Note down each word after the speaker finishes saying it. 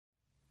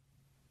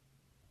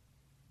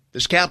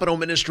This Capitol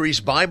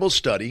Ministries Bible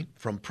study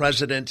from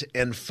President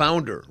and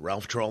Founder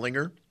Ralph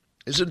Trollinger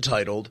is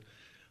entitled,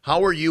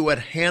 How Are You at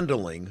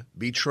Handling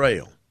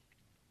Betrayal?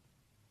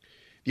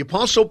 The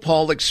Apostle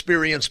Paul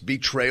experienced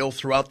betrayal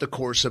throughout the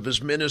course of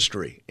his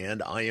ministry,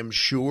 and I am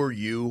sure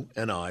you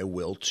and I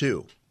will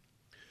too.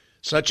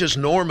 Such is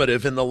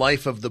normative in the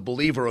life of the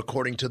believer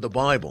according to the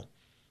Bible,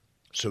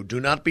 so do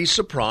not be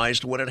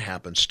surprised when it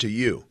happens to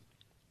you.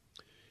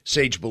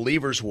 Sage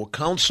believers will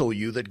counsel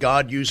you that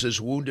God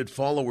uses wounded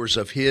followers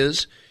of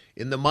His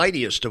in the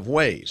mightiest of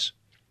ways.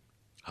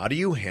 How do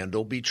you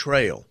handle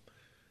betrayal?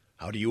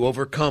 How do you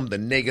overcome the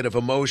negative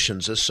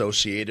emotions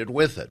associated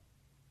with it?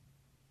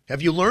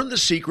 Have you learned the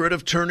secret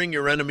of turning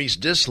your enemy's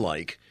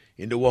dislike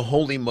into a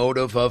holy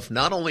motive of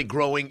not only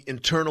growing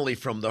internally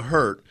from the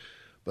hurt,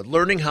 but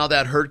learning how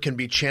that hurt can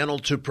be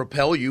channeled to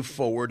propel you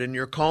forward in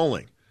your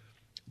calling?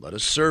 Let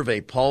us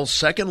survey Paul's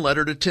second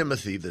letter to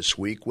Timothy this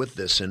week with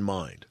this in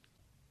mind.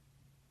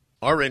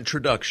 Our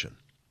introduction.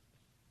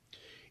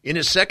 In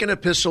his second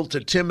epistle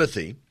to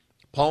Timothy,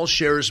 Paul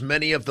shares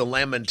many of the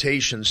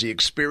lamentations he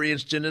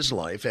experienced in his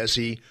life as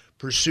he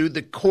pursued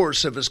the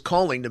course of his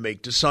calling to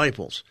make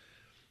disciples.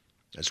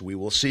 As we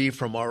will see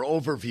from our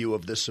overview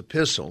of this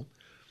epistle,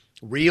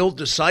 real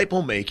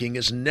disciple-making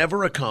is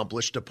never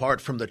accomplished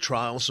apart from the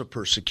trials of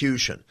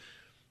persecution,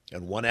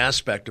 and one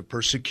aspect of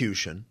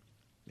persecution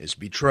is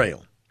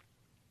betrayal.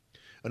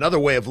 Another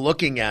way of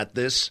looking at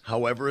this,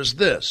 however, is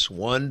this.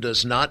 One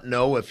does not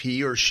know if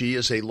he or she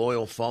is a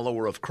loyal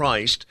follower of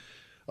Christ,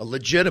 a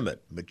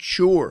legitimate,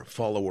 mature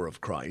follower of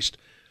Christ,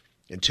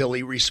 until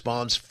he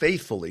responds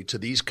faithfully to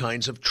these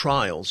kinds of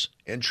trials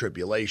and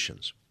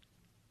tribulations.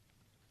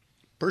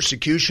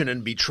 Persecution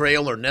and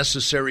betrayal are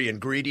necessary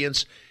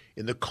ingredients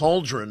in the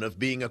cauldron of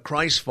being a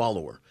Christ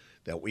follower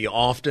that we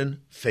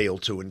often fail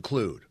to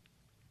include.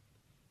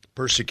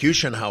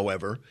 Persecution,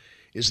 however,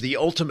 is the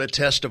ultimate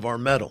test of our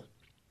mettle.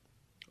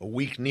 A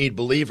weak-kneed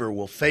believer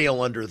will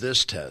fail under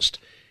this test.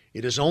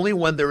 It is only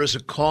when there is a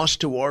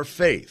cost to our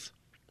faith,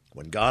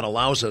 when God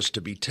allows us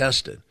to be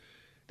tested,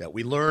 that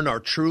we learn our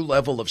true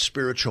level of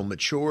spiritual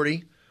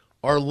maturity,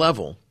 our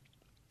level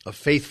of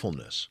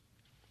faithfulness.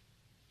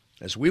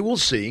 As we will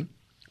see,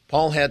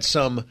 Paul had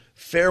some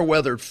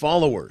fair-weathered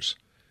followers.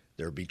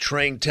 Their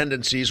betraying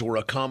tendencies were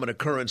a common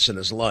occurrence in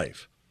his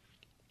life.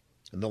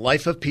 In the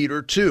life of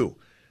Peter, too,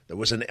 there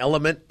was an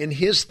element in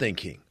his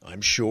thinking. I'm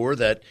sure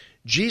that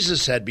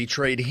Jesus had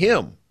betrayed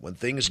him when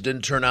things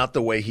didn't turn out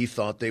the way he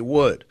thought they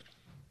would.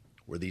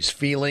 Were these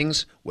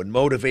feelings what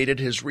motivated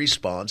his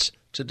response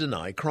to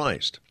deny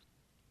Christ?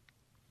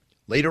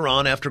 Later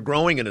on, after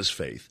growing in his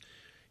faith,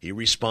 he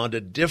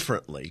responded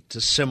differently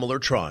to similar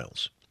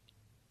trials.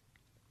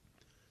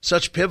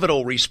 Such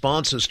pivotal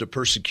responses to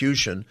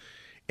persecution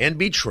and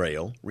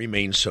betrayal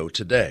remain so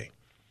today.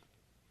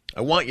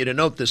 I want you to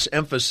note this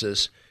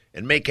emphasis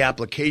and make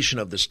application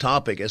of this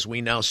topic as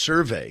we now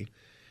survey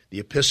the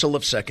epistle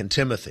of 2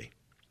 Timothy.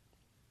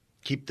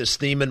 Keep this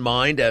theme in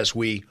mind as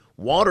we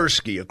water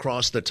ski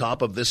across the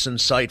top of this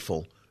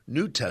insightful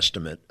New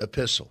Testament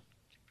epistle.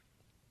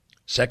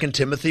 2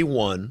 Timothy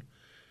 1,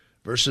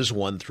 verses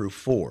 1 through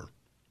 4.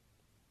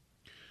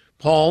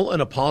 Paul,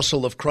 an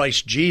apostle of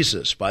Christ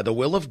Jesus, by the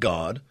will of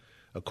God,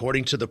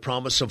 according to the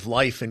promise of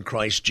life in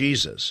Christ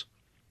Jesus,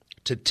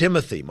 to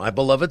Timothy, my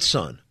beloved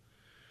son,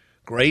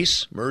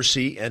 grace,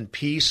 mercy, and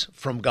peace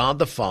from God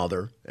the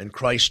Father and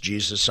Christ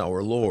Jesus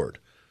our Lord.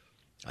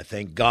 I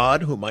thank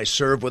God, whom I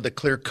serve with a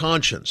clear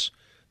conscience,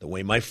 the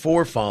way my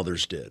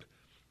forefathers did,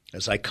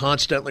 as I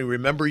constantly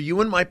remember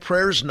you in my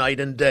prayers night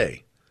and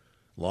day,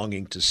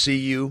 longing to see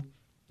you,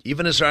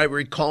 even as I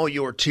recall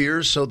your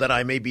tears, so that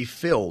I may be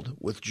filled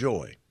with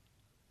joy.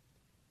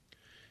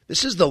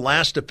 This is the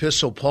last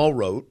epistle Paul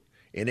wrote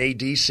in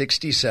A.D.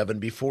 67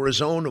 before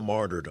his own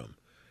martyrdom,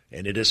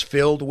 and it is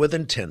filled with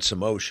intense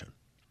emotion.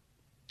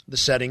 The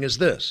setting is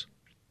this.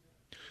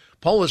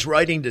 Paul is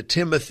writing to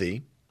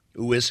Timothy,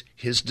 who is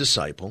his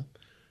disciple,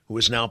 who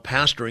is now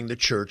pastoring the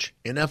church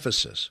in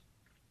Ephesus.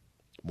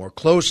 More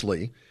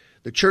closely,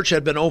 the church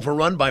had been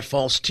overrun by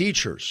false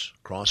teachers,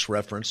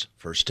 cross-reference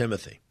 1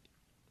 Timothy.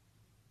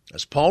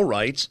 As Paul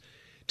writes,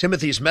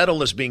 Timothy's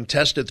mettle is being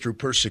tested through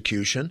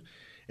persecution,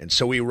 and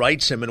so he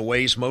writes him in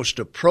ways most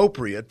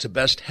appropriate to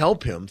best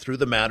help him through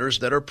the matters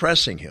that are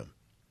pressing him.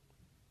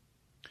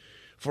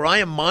 For I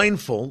am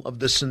mindful of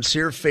the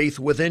sincere faith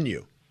within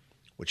you,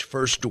 which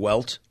first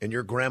dwelt in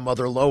your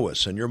grandmother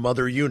Lois and your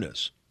mother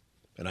Eunice,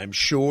 and I'm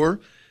sure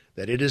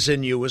that it is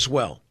in you as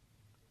well.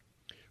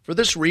 For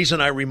this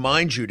reason I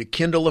remind you to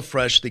kindle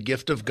afresh the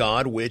gift of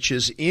God which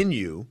is in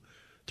you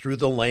through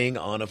the laying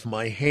on of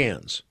my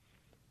hands.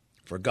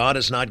 For God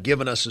has not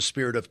given us a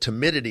spirit of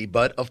timidity,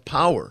 but of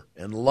power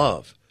and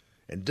love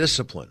and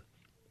discipline.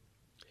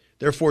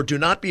 Therefore do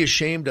not be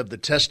ashamed of the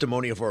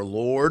testimony of our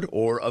Lord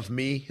or of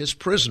me, his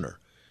prisoner,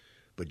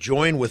 but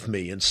join with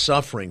me in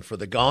suffering for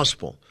the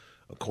gospel,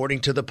 according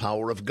to the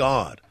power of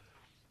God,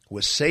 who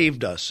has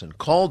saved us and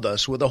called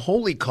us with a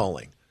holy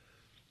calling,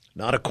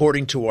 not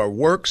according to our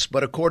works,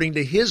 but according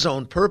to his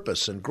own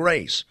purpose and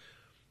grace,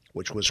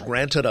 which was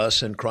granted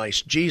us in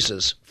Christ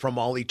Jesus from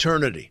all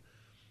eternity,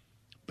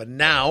 but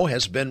now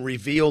has been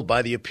revealed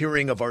by the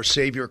appearing of our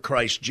Savior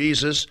Christ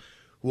Jesus,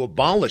 who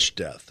abolished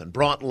death and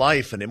brought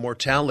life and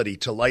immortality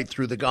to light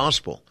through the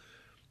gospel,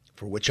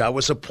 for which I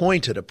was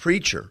appointed a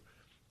preacher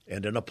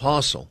and an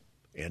apostle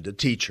and a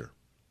teacher.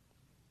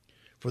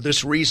 For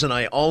this reason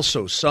I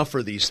also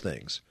suffer these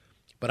things,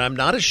 but I'm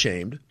not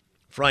ashamed,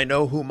 for I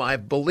know whom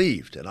I've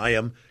believed, and I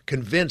am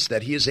convinced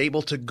that he is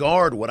able to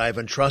guard what I've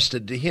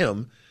entrusted to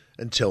him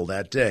until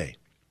that day.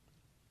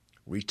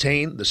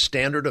 Retain the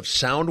standard of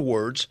sound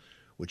words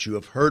which you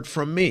have heard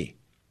from me,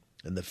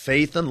 and the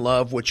faith and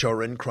love which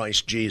are in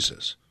Christ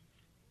Jesus.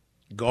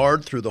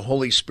 Guard through the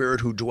Holy Spirit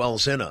who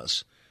dwells in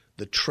us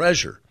the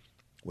treasure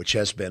which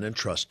has been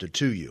entrusted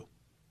to you.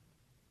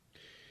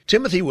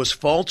 Timothy was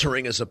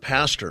faltering as a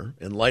pastor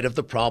in light of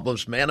the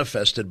problems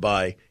manifested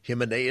by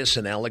Hymenaeus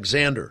and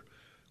Alexander.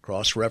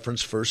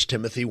 Cross-reference 1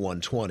 Timothy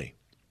 1:20.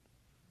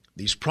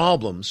 These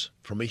problems,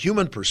 from a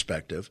human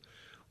perspective,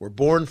 were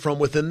born from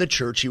within the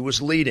church he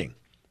was leading.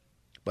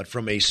 But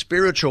from a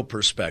spiritual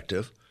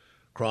perspective,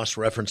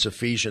 cross-reference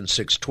Ephesians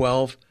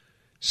 6:12,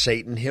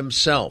 Satan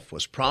himself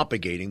was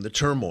propagating the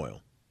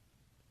turmoil.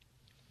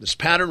 This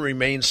pattern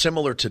remains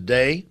similar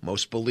today.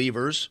 Most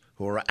believers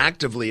who are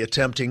actively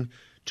attempting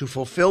to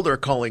fulfill their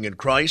calling in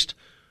Christ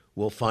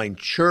will find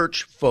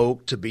church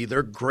folk to be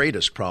their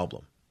greatest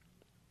problem.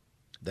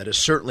 That has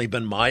certainly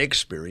been my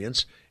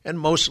experience, and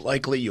most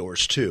likely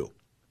yours too.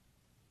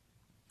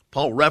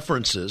 Paul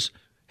references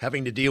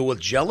having to deal with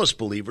jealous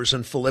believers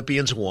in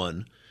Philippians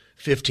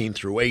 1:15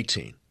 through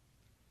 18,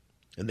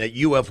 and that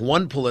you have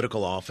one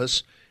political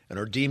office and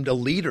are deemed a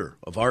leader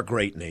of our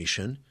great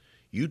nation.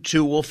 You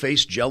too will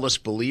face jealous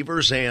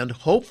believers and,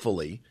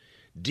 hopefully,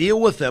 deal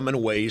with them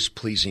in ways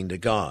pleasing to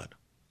God,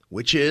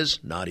 which is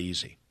not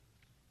easy.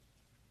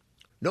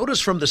 Notice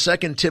from the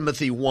 2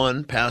 Timothy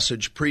 1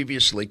 passage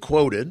previously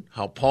quoted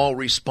how Paul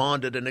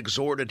responded and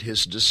exhorted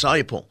his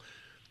disciple.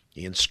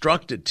 He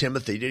instructed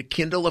Timothy to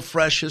kindle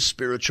afresh his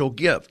spiritual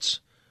gifts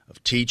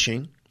of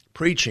teaching,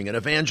 preaching, and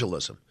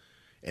evangelism,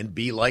 and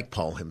be like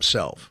Paul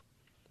himself.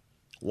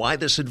 Why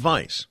this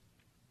advice?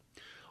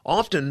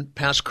 Often,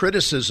 past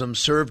criticisms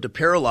serve to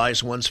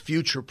paralyze one's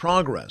future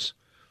progress.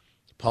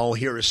 Paul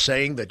here is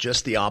saying that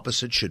just the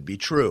opposite should be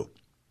true.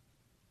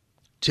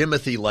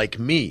 Timothy, like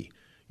me,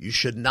 you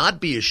should not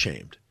be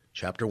ashamed.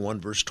 Chapter 1,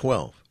 verse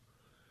 12.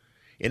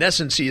 In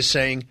essence, he is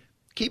saying,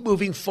 keep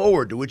moving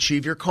forward to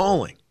achieve your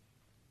calling.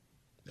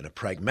 In a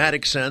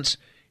pragmatic sense,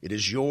 it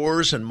is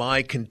yours and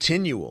my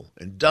continual,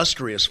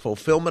 industrious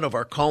fulfillment of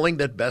our calling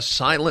that best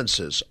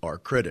silences our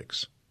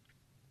critics.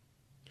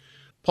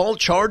 Paul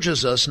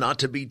charges us not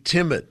to be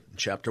timid,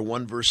 chapter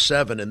 1, verse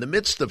 7, in the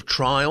midst of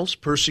trials,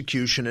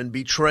 persecution, and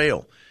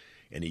betrayal,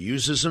 and he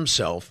uses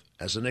himself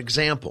as an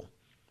example.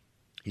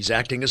 He's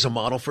acting as a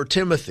model for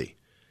Timothy,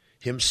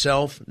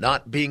 himself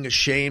not being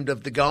ashamed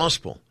of the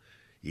gospel,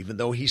 even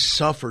though he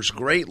suffers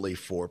greatly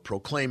for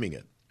proclaiming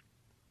it.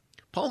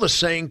 Paul is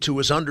saying to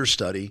his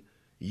understudy,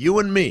 you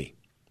and me,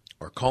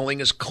 our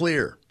calling is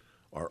clear,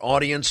 our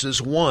audience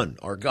is one,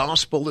 our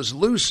gospel is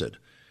lucid,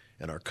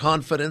 and our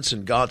confidence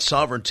in God's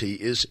sovereignty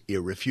is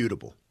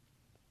irrefutable.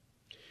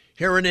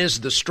 Herein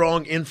is the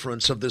strong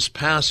inference of this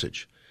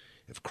passage.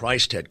 If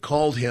Christ had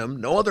called him,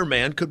 no other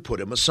man could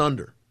put him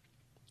asunder.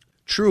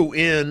 True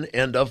in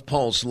and of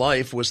Paul's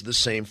life was the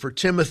same for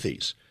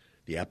Timothy's.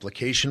 The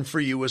application for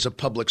you as a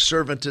public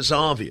servant is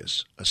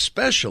obvious,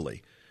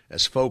 especially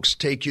as folks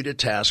take you to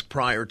task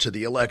prior to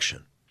the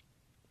election.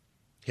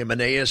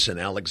 Hymenaeus and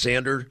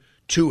Alexander,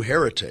 two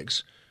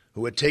heretics,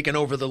 who had taken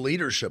over the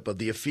leadership of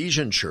the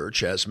Ephesian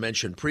church, as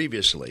mentioned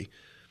previously,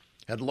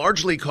 had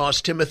largely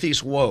caused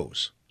Timothy's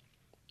woes.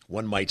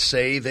 One might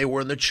say they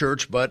were in the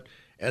church, but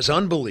as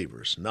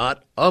unbelievers,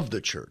 not of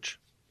the church.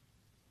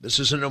 This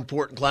is an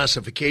important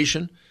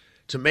classification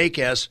to make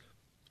as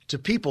to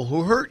people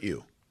who hurt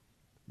you.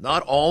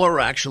 Not all are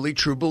actually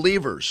true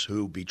believers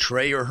who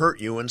betray or hurt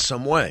you in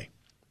some way,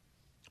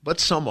 but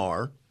some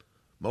are,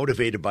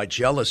 motivated by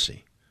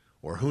jealousy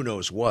or who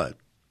knows what.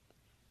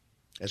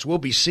 As will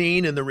be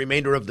seen in the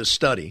remainder of the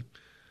study,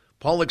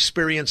 Paul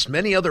experienced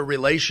many other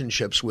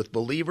relationships with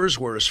believers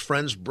where his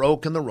friends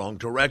broke in the wrong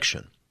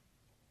direction,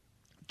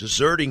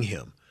 deserting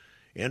him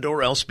and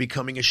or else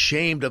becoming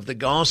ashamed of the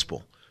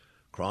gospel.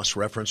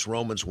 Cross-reference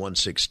Romans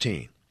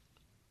 1:16.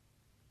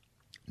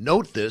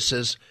 Note this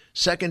as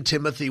 2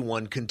 Timothy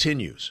 1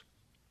 continues.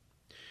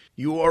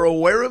 You are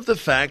aware of the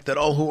fact that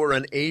all who are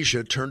in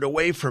Asia turned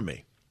away from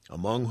me,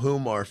 among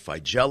whom are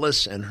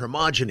Phygellus and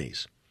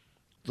Hermogenes.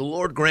 The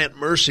Lord grant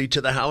mercy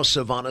to the house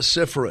of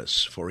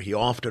Onesiphorus, for he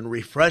often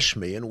refreshed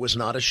me and was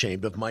not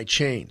ashamed of my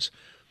chains.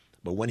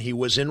 But when he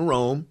was in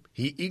Rome,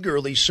 he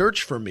eagerly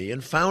searched for me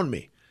and found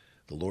me.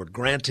 The Lord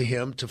grant to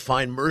him to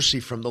find mercy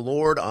from the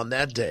Lord on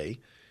that day,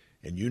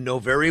 and you know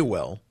very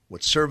well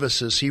what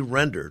services he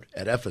rendered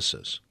at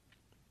Ephesus.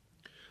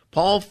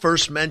 Paul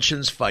first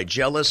mentions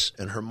Phygellus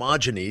and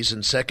Hermogenes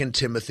in 2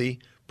 Timothy,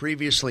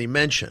 previously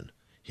mentioned.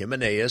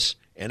 Hymenaeus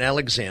and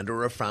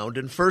Alexander are found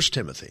in 1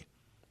 Timothy.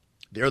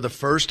 They are the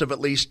first of at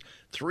least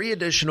 3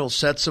 additional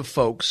sets of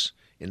folks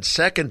in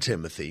 2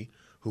 Timothy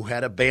who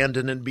had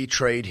abandoned and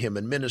betrayed him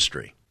in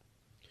ministry.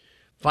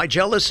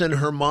 Phygellus and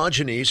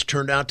Hermogenes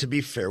turned out to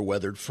be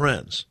fair-weathered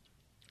friends.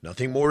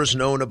 Nothing more is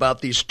known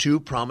about these two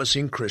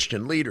promising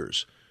Christian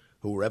leaders,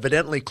 who were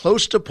evidently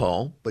close to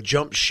Paul but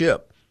jumped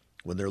ship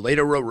when there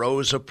later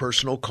arose a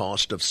personal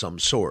cost of some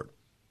sort.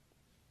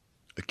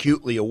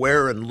 Acutely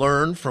aware and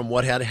learned from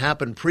what had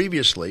happened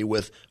previously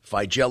with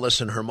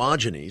Phygellus and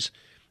Hermogenes,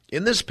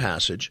 in this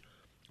passage,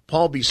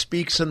 Paul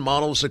bespeaks and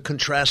models a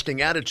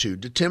contrasting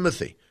attitude to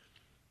Timothy.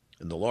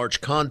 In the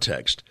large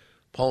context,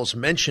 Paul's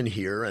mention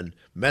here and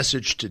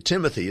message to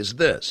Timothy is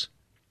this: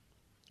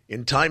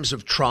 in times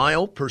of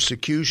trial,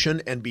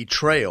 persecution, and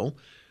betrayal,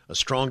 a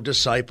strong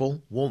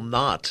disciple will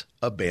not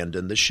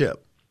abandon the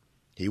ship.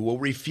 He will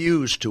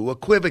refuse to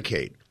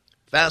equivocate,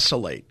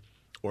 vacillate,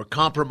 or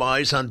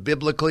compromise on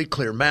biblically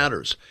clear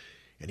matters,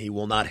 and he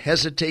will not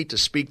hesitate to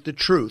speak the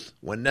truth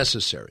when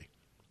necessary.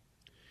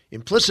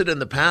 Implicit in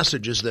the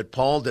passage is that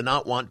Paul did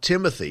not want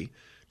Timothy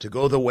to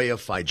go the way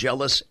of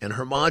Phygellus and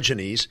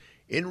Hermogenes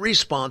in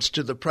response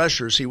to the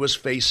pressures he was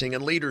facing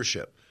in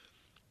leadership.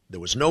 There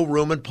was no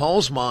room in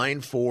Paul's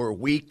mind for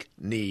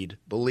weak-kneed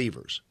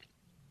believers.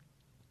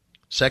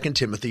 2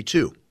 Timothy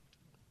 2.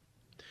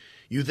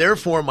 You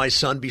therefore, my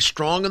son, be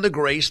strong in the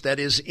grace that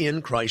is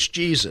in Christ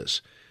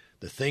Jesus.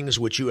 The things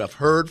which you have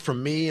heard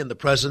from me in the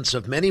presence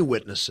of many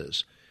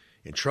witnesses,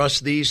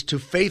 entrust these to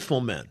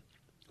faithful men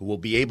who will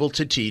be able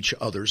to teach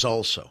others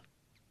also.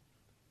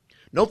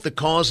 Note the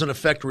cause and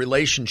effect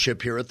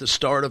relationship here at the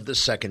start of the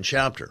second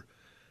chapter.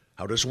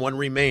 How does one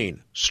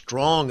remain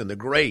strong in the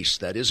grace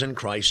that is in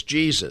Christ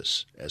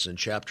Jesus, as in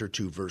chapter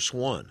 2, verse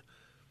 1?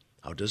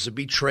 How does a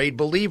betrayed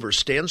believer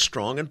stand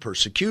strong in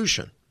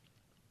persecution?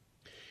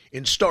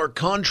 In stark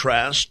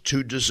contrast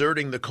to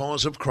deserting the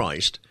cause of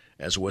Christ,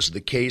 as was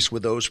the case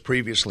with those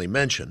previously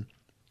mentioned,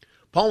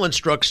 Paul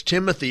instructs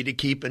Timothy to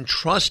keep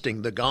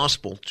entrusting the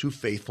gospel to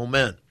faithful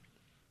men.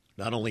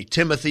 Not only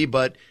Timothy,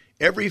 but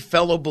every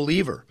fellow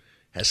believer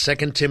has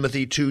 2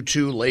 Timothy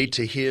 2:2 laid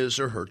to his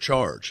or her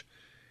charge.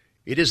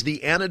 It is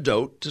the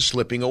antidote to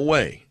slipping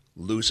away,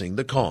 losing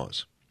the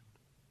cause.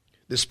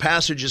 This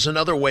passage is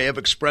another way of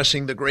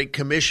expressing the Great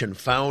Commission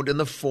found in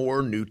the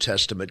 4 New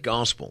Testament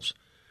Gospels.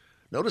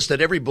 Notice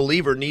that every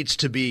believer needs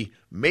to be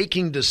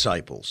making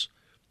disciples,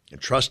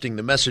 entrusting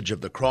the message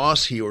of the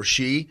cross he or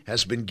she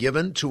has been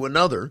given to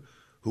another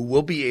who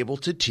will be able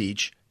to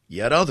teach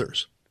yet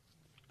others.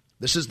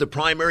 This is the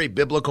primary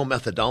biblical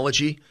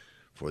methodology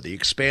for the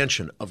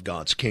expansion of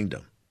God's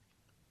kingdom.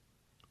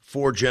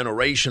 4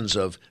 generations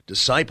of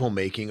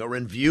disciple-making are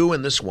in view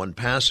in this one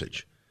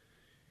passage.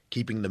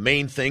 Keeping the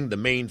main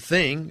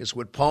thing is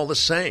what Paul is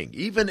saying,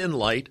 even in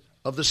light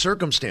of the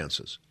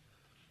circumstances.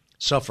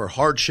 Suffer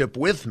hardship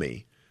with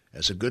me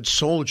as a good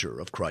soldier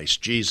of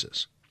Christ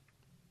Jesus.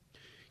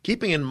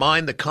 Keeping in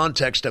mind the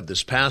context of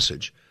this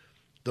passage,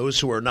 those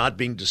who are not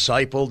being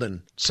discipled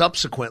and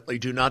subsequently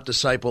do not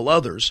disciple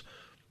others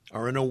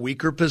are in a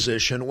weaker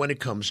position when it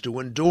comes to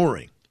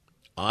enduring,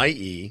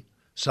 i.e.,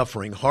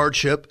 suffering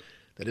hardship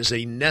that is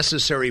a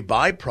necessary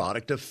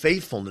byproduct of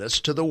faithfulness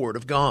to the Word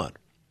of God.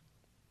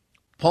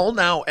 Paul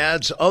now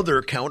adds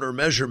other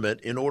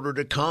countermeasurement in order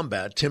to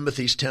combat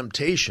Timothy's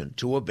temptation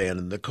to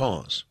abandon the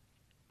cause.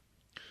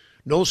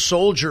 No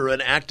soldier in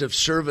active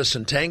service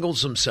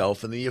entangles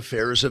himself in the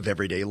affairs of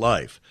everyday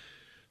life,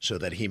 so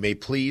that he may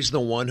please the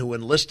one who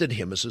enlisted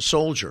him as a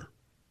soldier.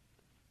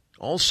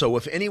 Also,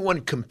 if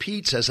anyone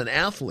competes as an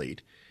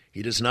athlete,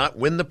 he does not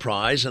win the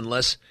prize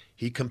unless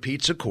he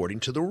competes according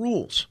to the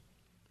rules.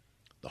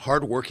 The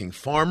hard-working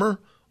farmer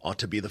ought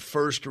to be the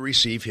first to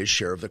receive his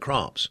share of the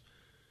crops.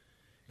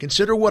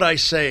 Consider what I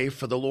say,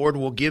 for the Lord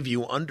will give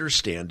you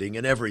understanding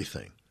in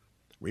everything.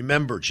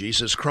 Remember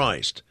Jesus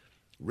Christ,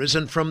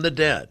 risen from the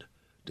dead,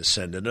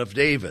 descendant of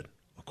David,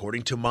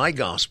 according to my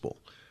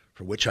gospel,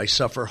 for which I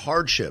suffer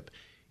hardship,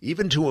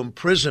 even to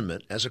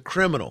imprisonment as a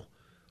criminal,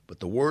 but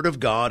the word of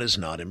God is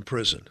not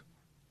imprisoned.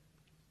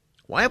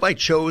 Why have I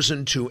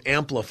chosen to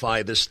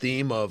amplify this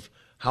theme of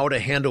how to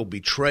handle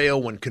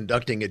betrayal when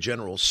conducting a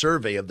general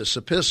survey of this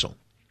epistle?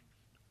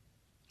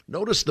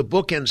 Notice the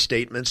bookend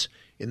statements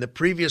in the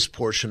previous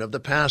portion of the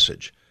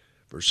passage,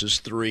 verses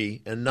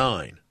 3 and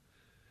 9.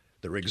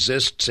 There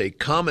exists a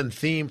common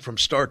theme from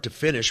start to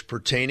finish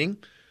pertaining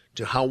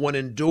to how one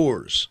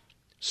endures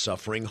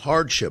suffering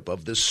hardship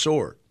of this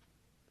sort.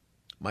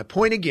 My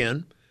point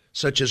again,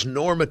 such as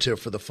normative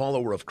for the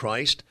follower of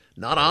Christ,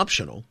 not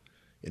optional,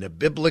 in a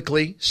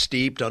biblically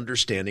steeped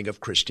understanding of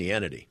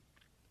Christianity.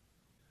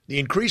 The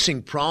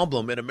increasing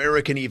problem in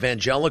American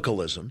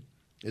evangelicalism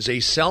is a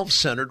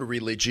self-centered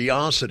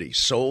religiosity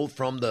sold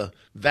from the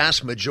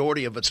vast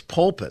majority of its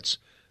pulpits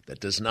that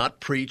does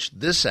not preach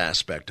this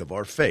aspect of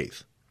our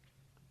faith.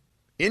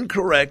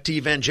 Incorrect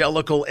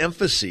evangelical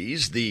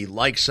emphases, the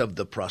likes of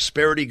the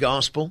prosperity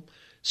gospel,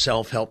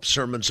 self-help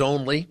sermons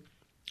only,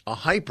 a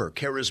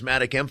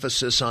hyper-charismatic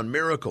emphasis on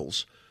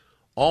miracles,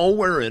 all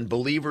wherein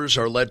believers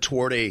are led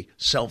toward a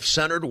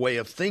self-centered way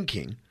of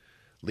thinking,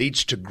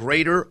 leads to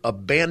greater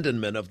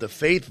abandonment of the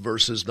faith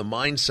versus the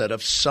mindset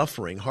of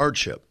suffering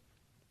hardship.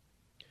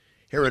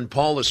 Herein,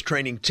 Paul is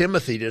training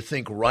Timothy to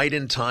think right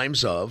in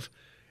times of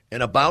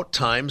and about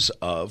times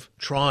of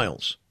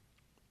trials.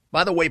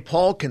 By the way,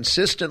 Paul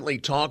consistently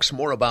talks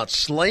more about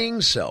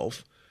slaying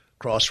self,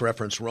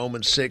 cross-reference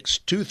Romans 6,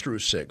 2 through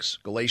 6,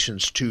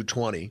 Galatians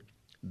 2:20,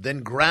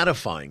 than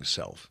gratifying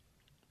self.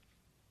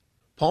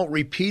 Paul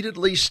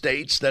repeatedly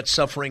states that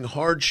suffering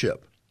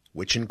hardship,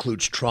 which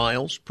includes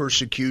trials,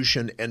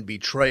 persecution, and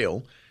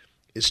betrayal,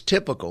 is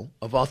typical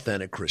of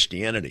authentic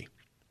Christianity.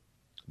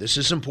 This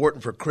is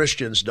important for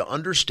Christians to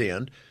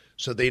understand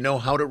so they know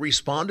how to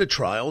respond to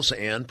trials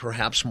and,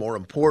 perhaps more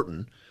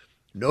important,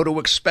 know to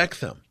expect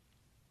them.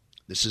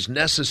 This is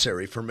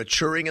necessary for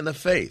maturing in the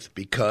faith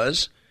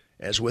because,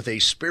 as with a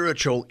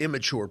spiritual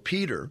immature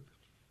Peter,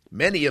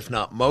 many, if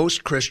not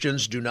most,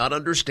 Christians do not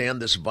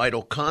understand this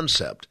vital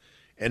concept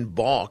and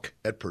balk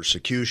at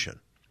persecution.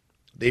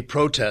 They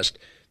protest,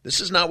 "This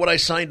is not what I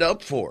signed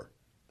up for.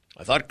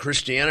 I thought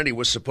Christianity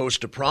was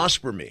supposed to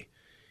prosper me,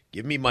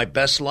 give me my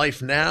best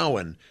life now,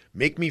 and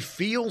make me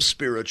feel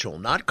spiritual,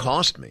 not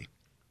cost me.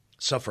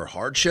 Suffer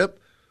hardship?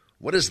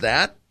 What is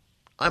that?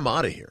 I'm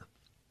out of here."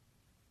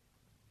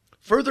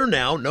 Further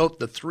now, note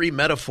the three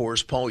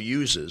metaphors Paul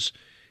uses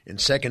in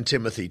 2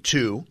 Timothy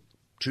 2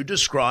 to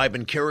describe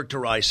and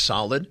characterize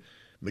solid,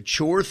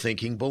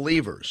 mature-thinking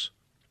believers: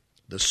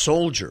 the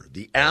soldier,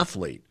 the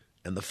athlete,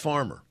 and the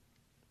farmer.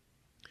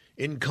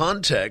 In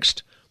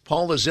context,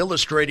 Paul is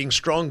illustrating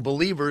strong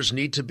believers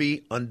need to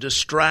be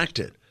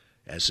undistracted,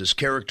 as is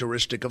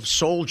characteristic of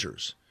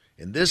soldiers,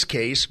 in this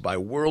case by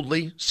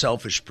worldly,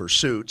 selfish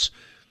pursuits,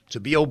 to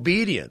be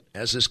obedient,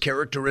 as is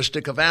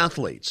characteristic of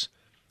athletes,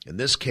 in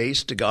this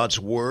case to God's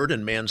word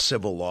and man's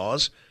civil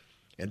laws,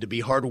 and to be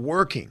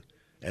hardworking,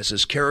 as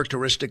is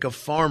characteristic of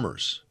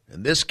farmers,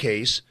 in this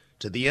case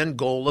to the end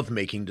goal of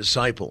making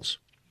disciples.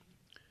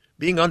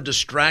 Being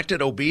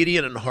undistracted,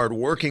 obedient, and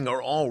hardworking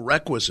are all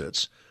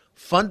requisites,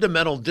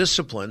 fundamental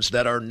disciplines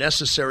that are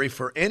necessary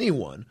for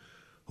anyone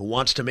who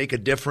wants to make a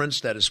difference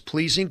that is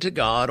pleasing to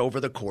God over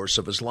the course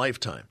of his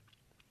lifetime.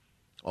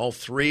 All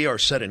three are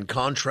set in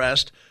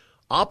contrast,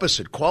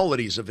 opposite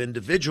qualities of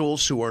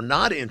individuals who are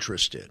not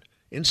interested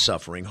in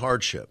suffering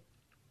hardship.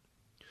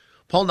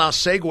 Paul now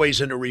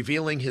segues into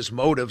revealing his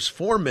motives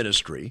for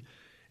ministry,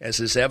 as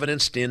is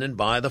evidenced in and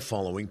by the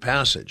following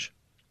passage.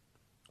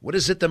 What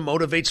is it that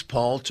motivates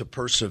Paul to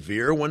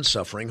persevere when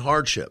suffering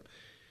hardship?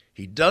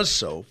 He does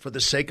so for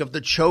the sake of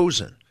the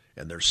chosen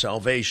and their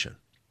salvation.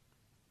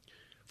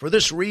 "For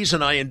this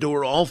reason I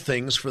endure all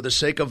things for the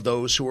sake of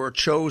those who are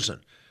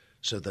chosen,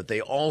 so that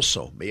they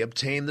also may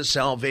obtain the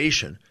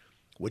salvation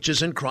which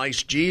is in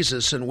Christ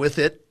Jesus, and with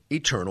it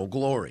eternal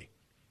glory."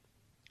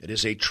 It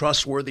is a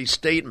trustworthy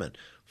statement,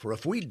 for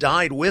if we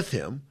died with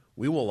him,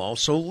 we will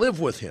also live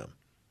with him.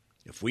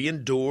 If we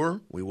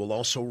endure, we will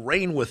also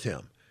reign with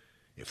him.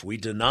 If we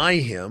deny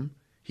him,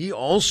 he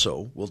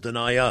also will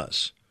deny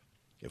us.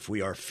 If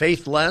we are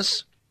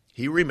faithless,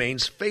 he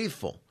remains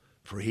faithful,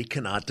 for he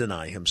cannot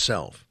deny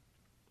himself.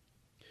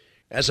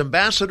 As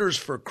ambassadors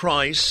for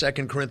Christ,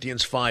 2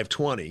 Corinthians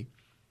 5:20,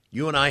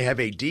 you and I have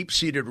a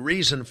deep-seated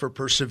reason for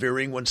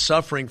persevering when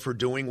suffering for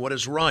doing what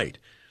is right,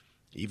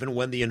 even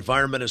when the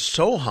environment is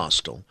so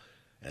hostile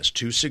as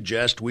to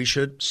suggest we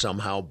should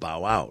somehow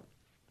bow out.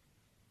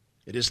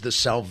 It is the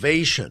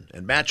salvation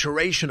and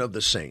maturation of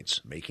the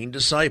saints, making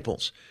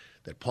disciples,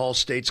 that Paul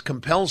states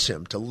compels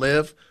him to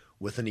live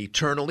with an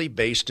eternally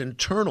based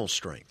internal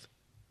strength.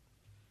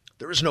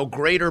 There is no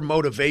greater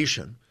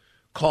motivation,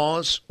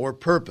 cause, or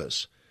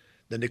purpose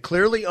than to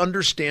clearly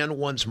understand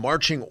one's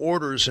marching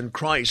orders in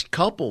Christ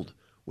coupled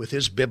with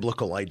his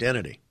biblical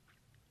identity.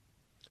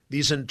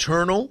 These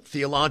internal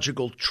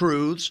theological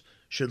truths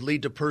should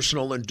lead to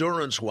personal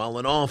endurance while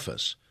in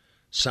office.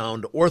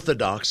 Sound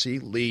orthodoxy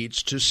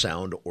leads to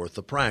sound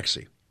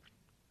orthopraxy.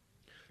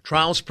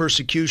 Trials,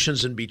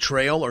 persecutions, and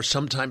betrayal are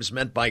sometimes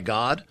meant by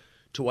God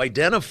to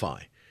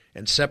identify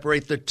and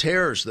separate the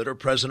tares that are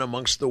present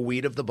amongst the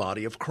wheat of the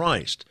body of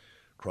Christ.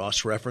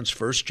 Cross-reference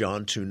 1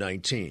 John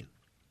 2:19.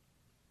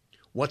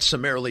 What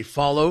summarily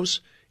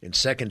follows in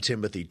 2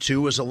 Timothy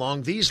 2 is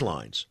along these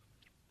lines.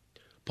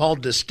 Paul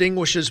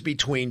distinguishes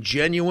between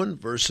genuine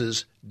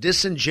versus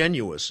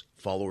disingenuous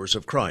followers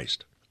of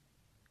Christ.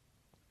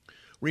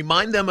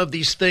 Remind them of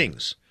these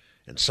things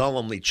and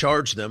solemnly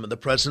charge them in the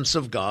presence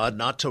of God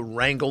not to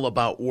wrangle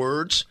about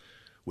words,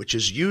 which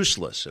is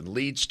useless and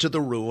leads to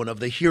the ruin of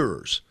the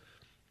hearers.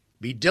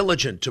 Be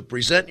diligent to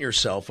present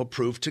yourself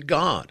approved to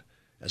God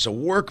as a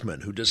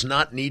workman who does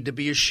not need to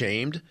be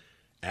ashamed,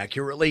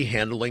 accurately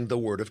handling the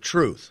word of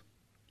truth.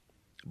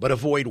 But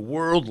avoid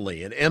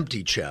worldly and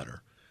empty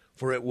chatter,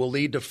 for it will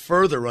lead to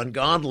further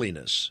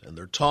ungodliness, and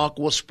their talk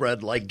will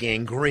spread like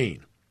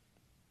gangrene.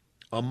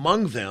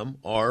 Among them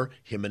are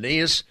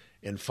Hymenaeus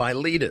and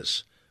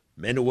Philetus,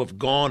 men who have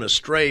gone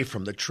astray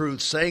from the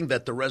truth, saying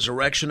that the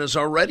resurrection has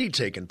already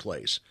taken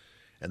place,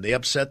 and they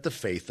upset the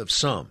faith of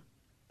some.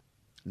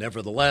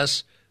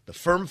 Nevertheless, the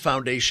firm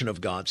foundation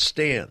of God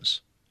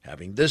stands,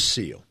 having this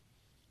seal: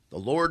 the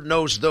Lord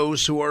knows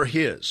those who are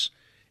his,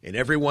 and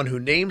everyone who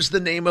names the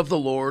name of the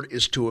Lord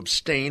is to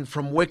abstain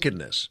from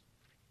wickedness.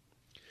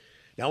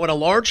 Now in a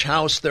large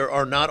house there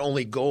are not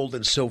only gold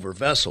and silver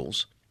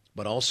vessels,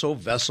 but also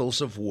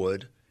vessels of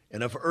wood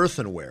and of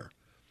earthenware,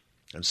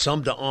 and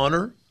some to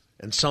honor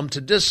and some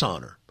to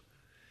dishonor.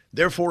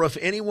 Therefore, if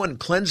anyone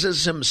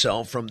cleanses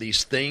himself from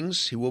these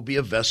things, he will be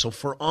a vessel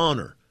for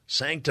honor,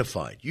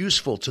 sanctified,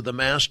 useful to the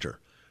master,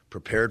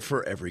 prepared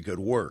for every good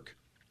work.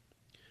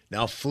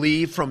 Now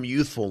flee from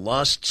youthful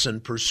lusts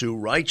and pursue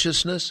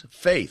righteousness,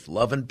 faith,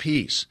 love, and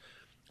peace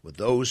with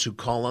those who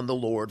call on the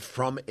Lord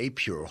from a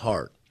pure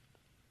heart.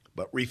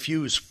 But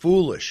refuse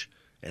foolish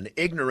and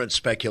ignorant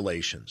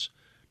speculations,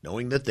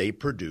 knowing that they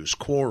produce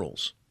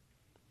quarrels.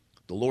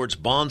 The Lord's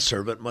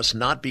bondservant must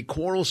not be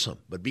quarrelsome,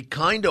 but be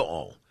kind to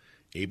all,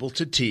 able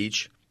to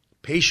teach,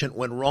 patient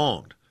when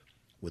wronged,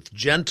 with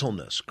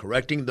gentleness,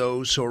 correcting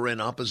those who are in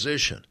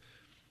opposition,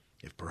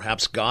 if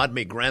perhaps God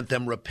may grant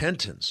them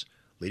repentance,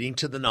 leading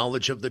to the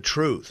knowledge of the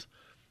truth,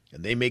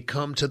 and they may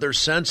come to their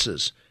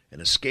senses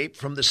and escape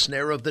from the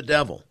snare of the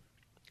devil,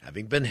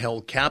 having been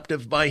held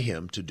captive by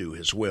him to do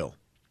his will.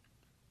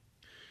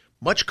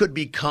 Much could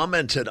be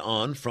commented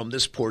on from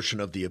this portion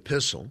of the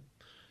epistle.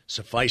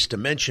 Suffice to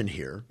mention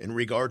here, in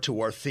regard to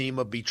our theme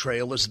of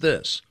betrayal, is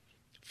this.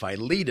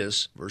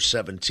 Philetus, verse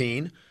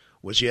 17,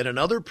 was yet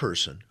another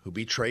person who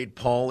betrayed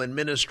Paul in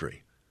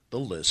ministry. The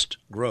list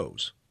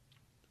grows.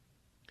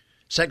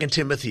 2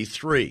 Timothy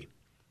 3,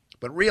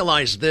 but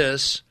realize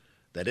this,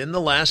 that in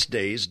the last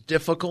days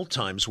difficult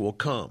times will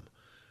come,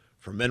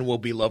 for men will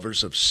be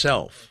lovers of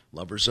self,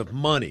 lovers of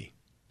money,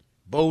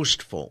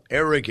 boastful,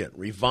 arrogant,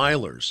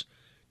 revilers,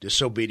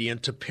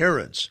 disobedient to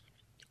parents,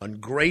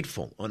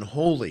 ungrateful,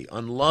 unholy,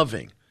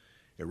 unloving,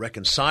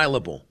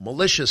 irreconcilable,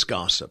 malicious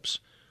gossips,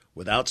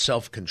 without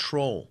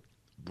self-control,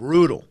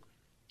 brutal,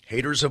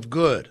 haters of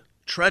good,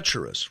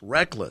 treacherous,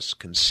 reckless,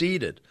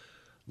 conceited,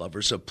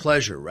 lovers of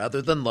pleasure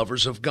rather than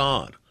lovers of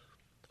God,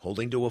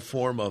 holding to a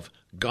form of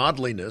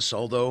godliness,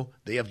 although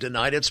they have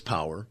denied its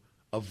power.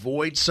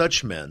 Avoid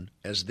such men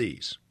as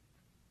these.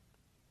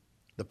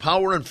 The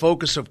power and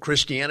focus of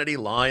Christianity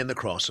lie in the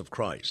cross of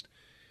Christ.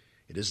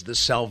 It is the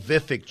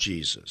salvific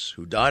Jesus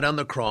who died on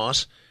the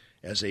cross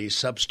as a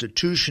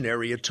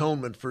substitutionary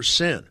atonement for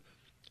sin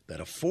that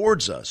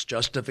affords us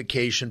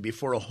justification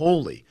before a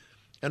holy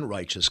and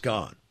righteous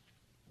God.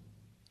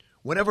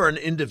 Whenever an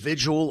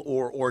individual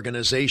or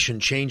organization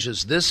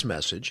changes this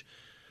message,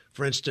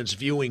 for instance,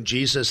 viewing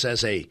Jesus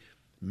as a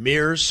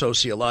mere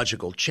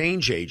sociological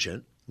change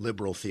agent,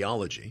 liberal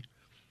theology,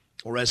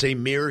 or as a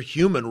mere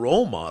human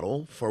role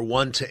model for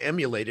one to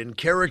emulate in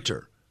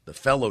character, the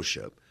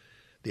fellowship,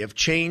 they have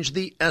changed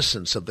the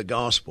essence of the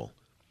gospel.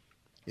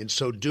 In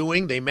so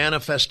doing, they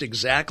manifest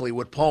exactly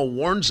what Paul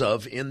warns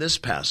of in this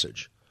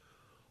passage,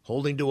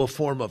 holding to a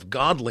form of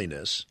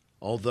godliness,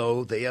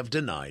 although they have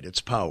denied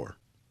its power.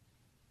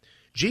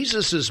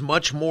 Jesus is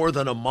much more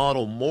than a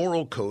model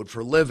moral code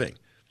for living.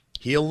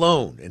 He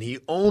alone, and he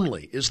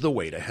only, is the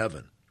way to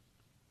heaven.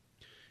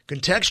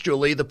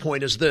 Contextually, the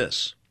point is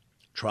this.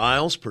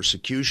 Trials,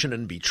 persecution,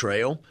 and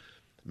betrayal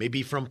may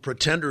be from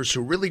pretenders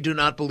who really do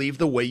not believe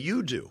the way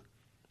you do.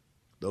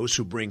 Those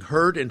who bring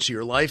hurt into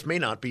your life may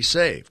not be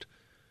saved.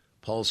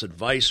 Paul's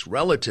advice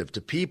relative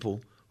to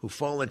people who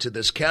fall into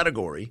this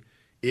category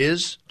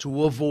is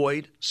to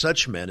avoid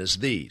such men as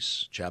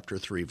these. Chapter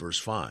 3, verse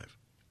 5.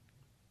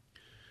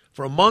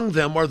 For among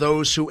them are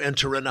those who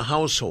enter into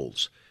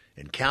households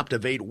and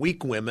captivate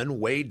weak women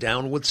weighed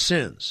down with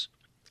sins,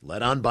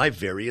 led on by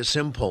various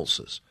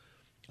impulses,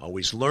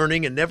 always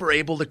learning and never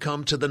able to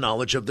come to the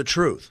knowledge of the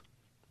truth.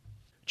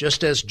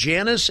 Just as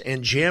Jannes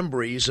and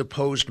Jambres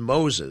opposed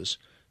Moses,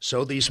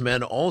 so these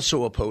men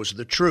also oppose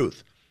the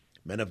truth,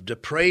 men of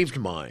depraved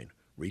mind,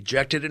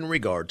 rejected in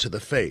regard to the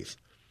faith.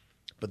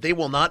 But they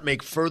will not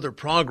make further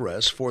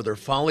progress, for their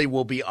folly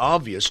will be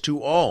obvious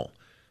to all,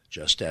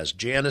 just as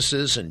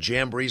Jannes's and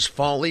Jambres'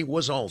 folly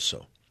was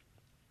also.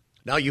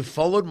 Now you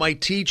followed my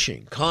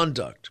teaching,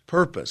 conduct,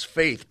 purpose,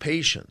 faith,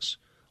 patience,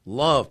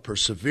 love,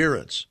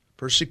 perseverance,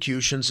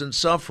 persecutions, and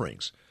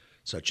sufferings,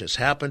 such as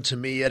happened to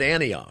me at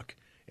Antioch,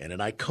 and at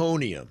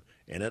Iconium,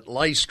 and at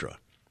Lystra.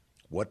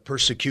 What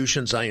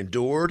persecutions I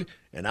endured,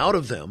 and out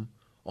of them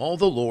all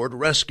the Lord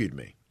rescued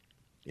me.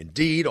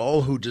 Indeed,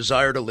 all who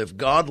desire to live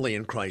godly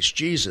in Christ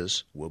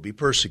Jesus will be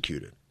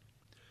persecuted.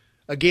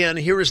 Again,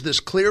 here is this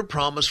clear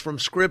promise from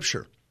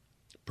Scripture.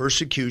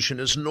 Persecution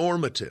is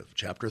normative,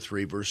 chapter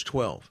 3, verse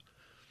 12.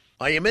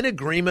 I am in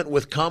agreement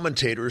with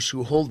commentators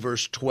who hold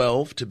verse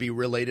 12 to be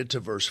related to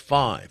verse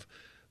 5,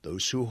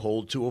 those who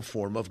hold to a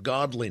form of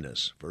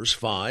godliness. Verse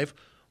 5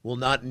 will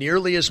not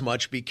nearly as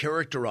much be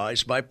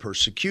characterized by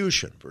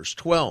persecution. Verse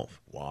 12.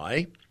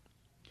 Why?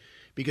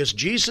 Because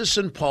Jesus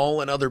and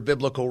Paul and other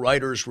biblical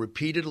writers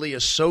repeatedly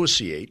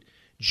associate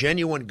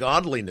genuine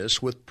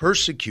godliness with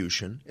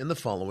persecution in the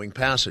following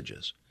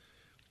passages.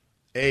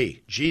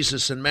 A.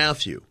 Jesus in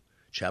Matthew,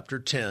 chapter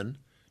 10,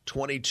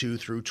 22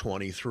 through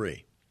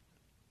 23.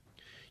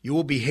 You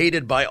will be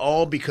hated by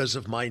all because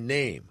of my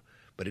name,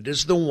 but it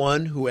is the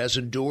one who has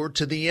endured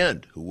to the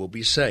end who will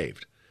be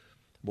saved.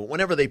 But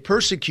whenever they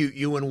persecute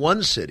you in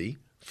one city,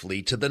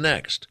 flee to the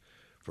next.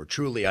 For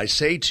truly I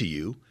say to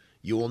you,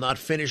 You will not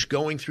finish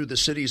going through the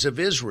cities of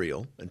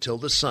Israel until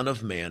the Son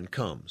of Man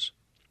comes.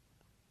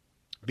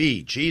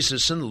 B.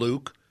 Jesus in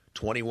Luke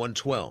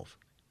 21:12.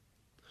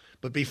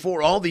 But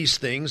before all these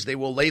things, they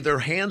will lay their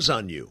hands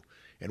on you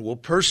and will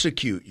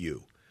persecute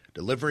you,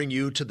 delivering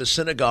you to the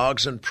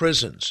synagogues and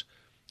prisons,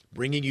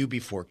 bringing you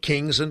before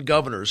kings and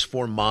governors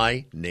for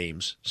my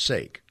name's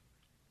sake.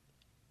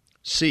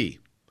 C.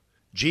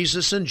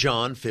 Jesus in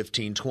John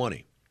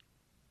 15:20.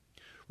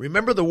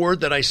 Remember the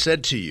word that I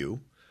said to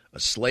you, a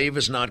slave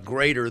is not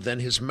greater than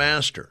his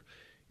master.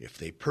 If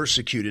they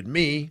persecuted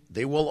me,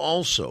 they will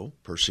also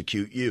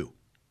persecute you.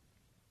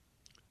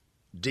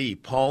 D.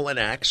 Paul in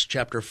Acts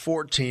chapter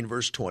 14,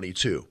 verse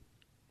 22.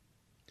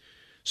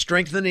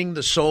 Strengthening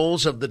the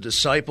souls of the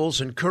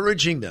disciples,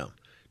 encouraging them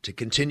to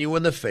continue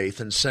in the faith,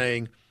 and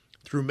saying,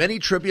 through many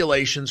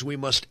tribulations we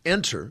must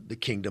enter the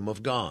kingdom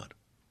of God.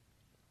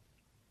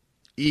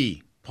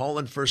 E. Paul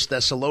in 1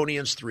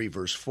 Thessalonians 3,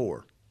 verse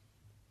 4.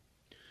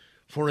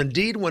 For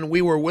indeed, when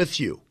we were with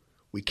you,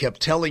 we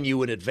kept telling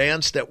you in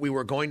advance that we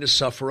were going to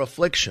suffer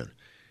affliction,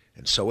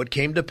 and so it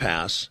came to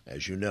pass,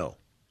 as you know.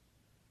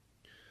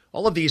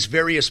 All of these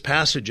various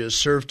passages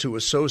serve to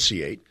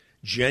associate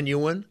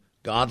genuine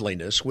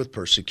godliness with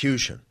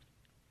persecution.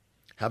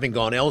 Having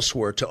gone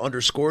elsewhere to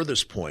underscore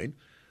this point,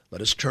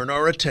 let us turn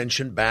our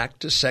attention back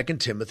to 2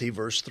 Timothy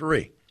verse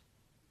 3.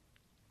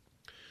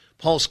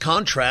 Paul's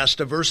contrast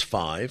of verse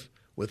 5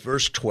 with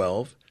verse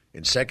 12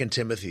 in 2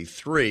 Timothy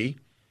 3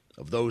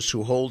 of those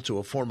who hold to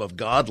a form of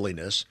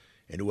godliness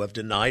and who have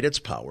denied its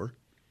power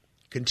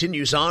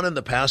continues on in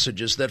the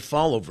passages that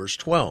follow verse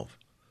 12.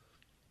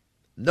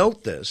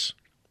 Note this.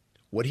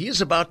 What he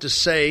is about to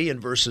say in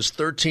verses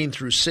 13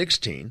 through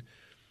 16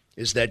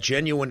 is that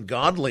genuine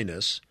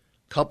godliness,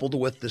 coupled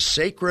with the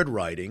sacred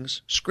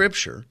writings,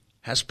 Scripture,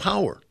 has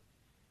power.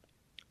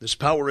 This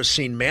power is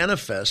seen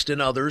manifest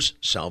in others'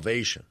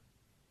 salvation.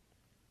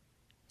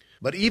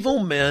 But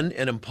evil men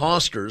and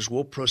impostors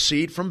will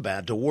proceed from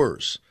bad to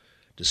worse,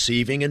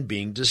 deceiving and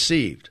being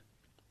deceived.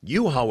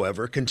 You,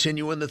 however,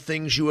 continue in the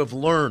things you have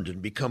learned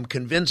and become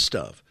convinced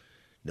of,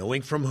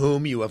 knowing from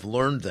whom you have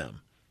learned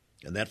them,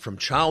 and that from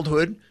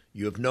childhood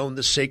you have known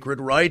the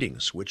sacred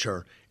writings, which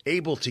are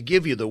able to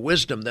give you the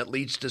wisdom that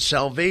leads to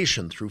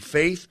salvation through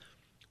faith,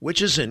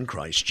 which is in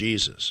Christ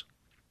Jesus.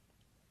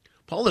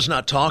 Paul is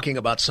not talking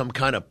about some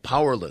kind of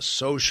powerless,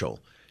 social,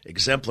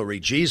 exemplary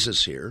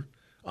Jesus here,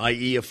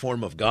 i.e. a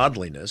form of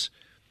godliness.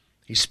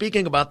 He's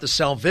speaking about the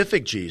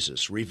salvific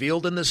Jesus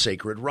revealed in the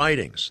sacred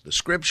writings, the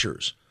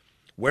Scriptures,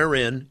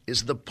 wherein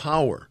is the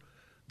power,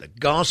 the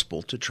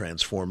gospel to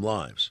transform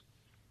lives.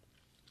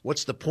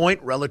 What's the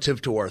point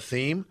relative to our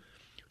theme?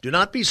 Do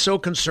not be so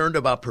concerned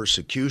about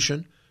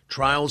persecution,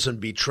 trials, and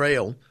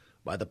betrayal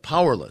by the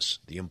powerless,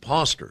 the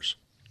impostors.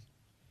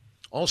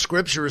 All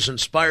Scripture is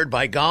inspired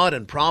by God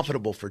and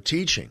profitable for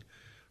teaching,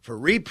 for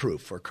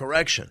reproof, for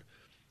correction,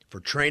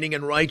 for training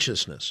in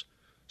righteousness,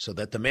 so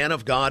that the man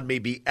of God may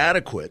be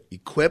adequate,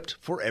 equipped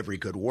for every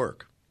good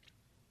work.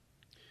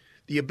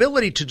 The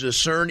ability to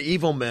discern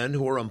evil men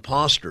who are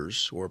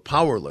impostors or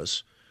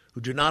powerless,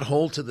 who do not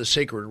hold to the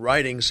sacred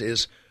writings,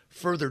 is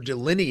further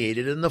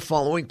delineated in the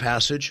following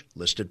passage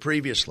listed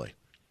previously.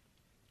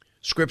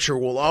 Scripture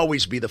will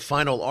always be the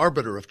final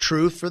arbiter of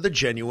truth for the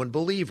genuine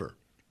believer.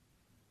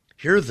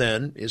 Here,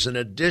 then, is an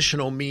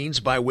additional means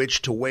by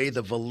which to weigh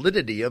the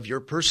validity of your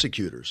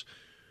persecutors,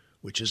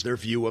 which is their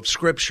view of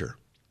Scripture.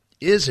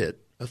 Is it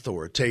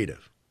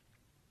authoritative?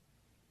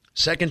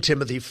 2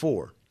 Timothy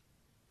 4.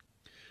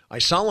 I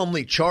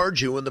solemnly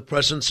charge you in the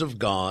presence of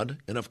God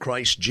and of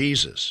Christ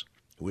Jesus,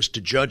 who is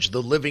to judge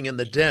the living and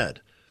the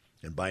dead,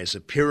 and by his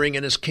appearing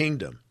in his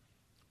kingdom,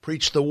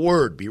 preach the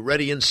word, be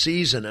ready in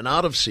season and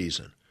out of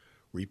season,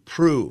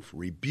 reprove,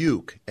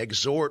 rebuke,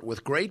 exhort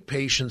with great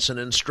patience and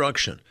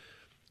instruction.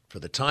 For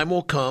the time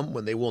will come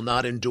when they will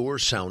not endure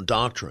sound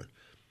doctrine,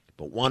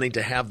 but wanting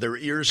to have their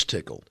ears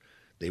tickled,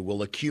 they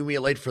will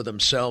accumulate for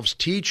themselves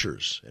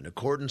teachers in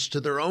accordance to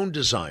their own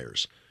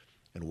desires,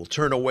 and will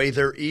turn away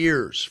their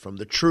ears from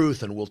the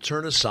truth and will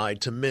turn aside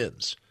to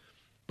myths.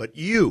 But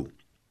you,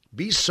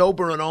 be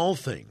sober in all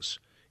things,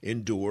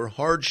 endure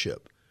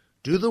hardship,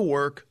 do the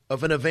work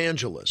of an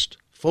evangelist,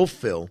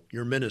 fulfill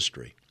your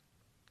ministry.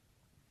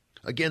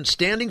 Again,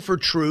 standing for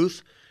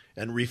truth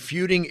and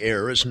refuting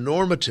error is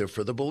normative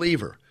for the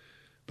believer,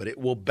 but it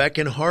will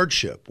beckon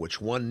hardship, which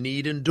one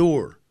need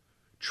endure.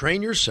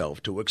 Train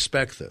yourself to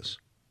expect this.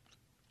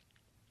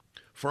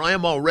 For I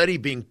am already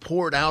being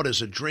poured out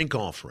as a drink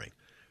offering,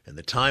 and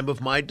the time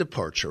of my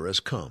departure has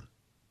come.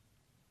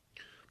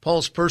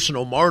 Paul's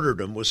personal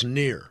martyrdom was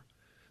near.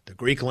 The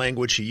Greek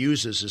language he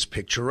uses is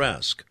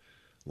picturesque,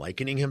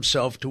 likening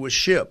himself to a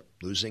ship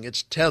losing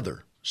its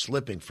tether,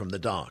 slipping from the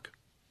dock.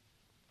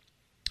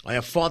 I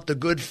have fought the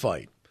good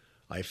fight.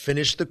 I have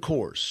finished the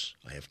course.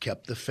 I have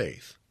kept the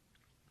faith.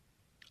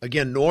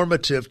 Again,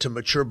 normative to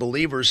mature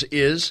believers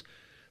is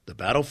the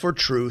battle for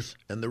truth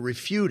and the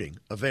refuting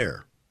of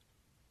error.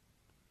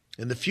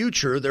 In the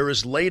future, there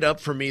is laid up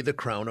for me the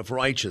crown of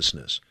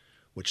righteousness,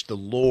 which the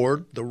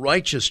Lord, the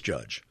righteous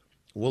judge,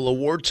 will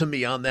award to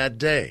me on that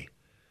day,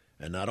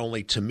 and not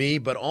only to me,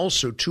 but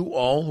also to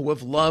all who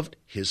have loved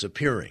his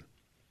appearing.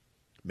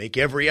 Make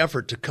every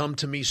effort to come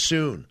to me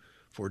soon,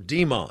 for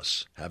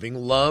Demas, having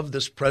loved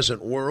this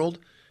present world,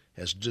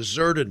 has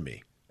deserted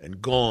me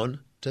and gone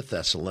to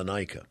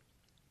Thessalonica.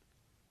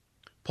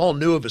 Paul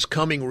knew of his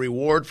coming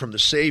reward from the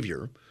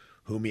Savior,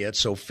 whom he had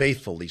so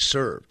faithfully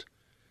served.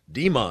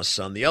 Demas,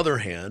 on the other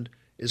hand,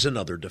 is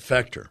another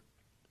defector.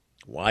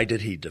 Why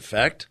did he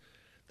defect?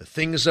 The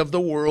things of the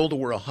world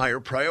were a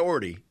higher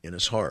priority in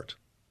his heart.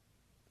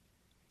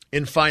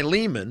 In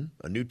Philemon,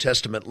 a New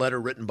Testament letter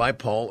written by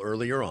Paul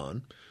earlier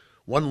on,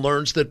 one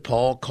learns that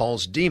Paul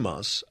calls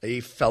Demas a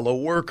fellow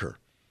worker.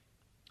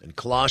 In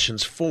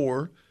Colossians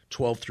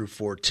 4:12 through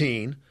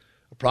 14,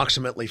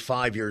 approximately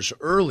 5 years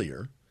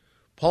earlier,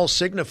 Paul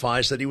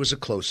signifies that he was a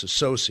close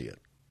associate.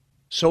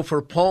 So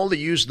for Paul to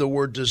use the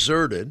word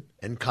deserted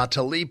and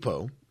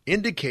katalipo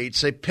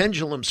indicates a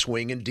pendulum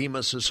swing in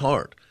Demas's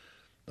heart.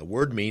 The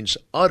word means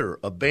utter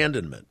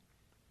abandonment.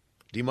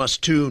 Demas,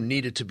 too,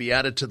 needed to be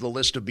added to the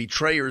list of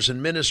betrayers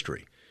in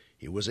ministry.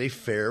 He was a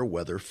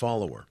fair-weather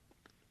follower.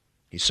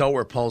 He saw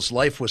where Paul's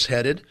life was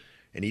headed,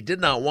 and he did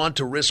not want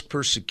to risk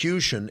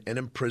persecution and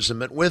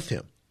imprisonment with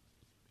him.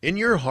 In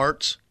your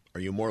hearts,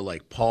 are you more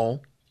like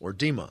Paul or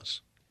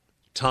Demas?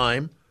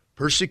 Time,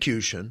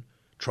 persecution,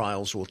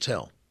 trials will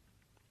tell.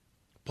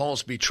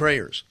 Paul's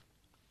betrayers.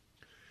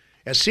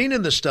 As seen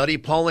in the study,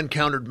 Paul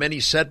encountered many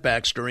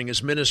setbacks during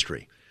his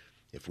ministry.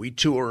 If we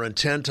too are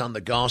intent on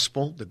the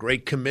gospel, the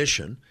Great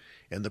Commission,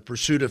 and the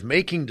pursuit of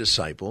making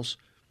disciples,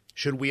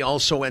 should we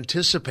also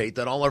anticipate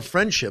that all our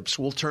friendships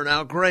will turn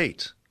out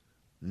great?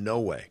 No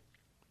way.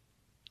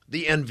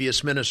 The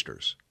envious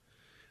ministers.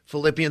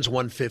 Philippians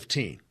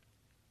 1:15.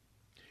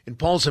 In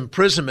Paul's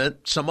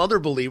imprisonment, some other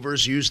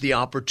believers used the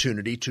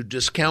opportunity to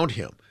discount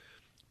him.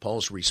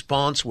 Paul's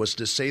response was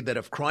to say that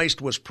if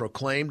Christ was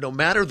proclaimed, no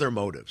matter their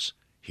motives,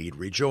 he'd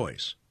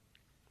rejoice.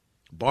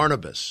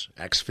 Barnabas,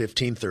 Acts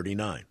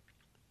 15:39.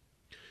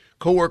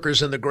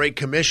 Co-workers in the Great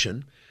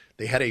Commission,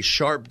 they had a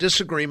sharp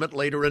disagreement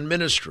later in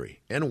ministry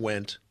and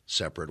went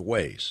separate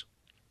ways.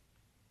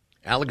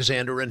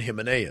 Alexander and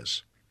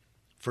Hymenaeus,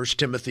 1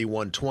 Timothy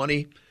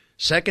 1:20,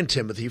 2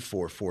 Timothy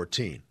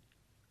 4:14.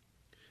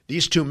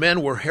 These two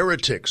men were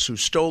heretics who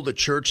stole the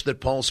church that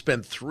Paul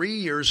spent 3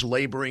 years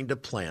laboring to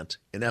plant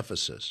in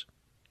Ephesus.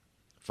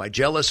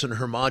 Phygellus and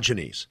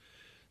Hermogenes,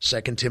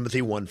 2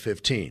 Timothy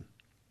 1:15.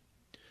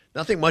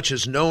 Nothing much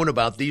is known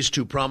about these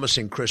two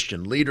promising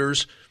Christian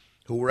leaders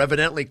who were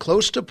evidently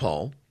close to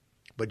Paul,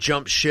 but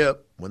jumped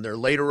ship when there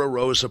later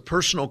arose a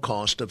personal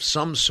cost of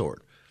some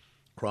sort.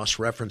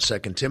 Cross-reference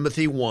 2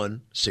 Timothy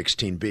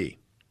 1:16b.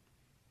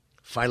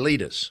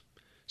 Philetus,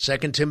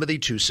 2 Timothy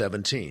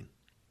 2:17.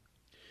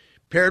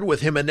 Paired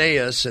with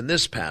Hymenaeus in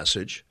this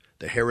passage,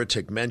 the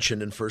heretic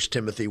mentioned in 1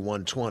 Timothy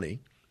 1:20,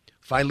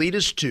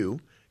 Philetus too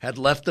had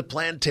left the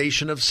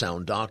plantation of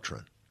sound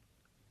doctrine.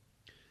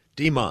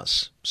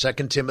 Demas,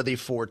 2 Timothy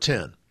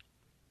 4:10.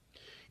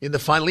 In the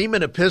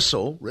Philemon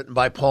epistle, written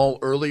by Paul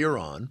earlier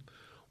on,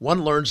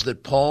 one learns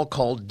that Paul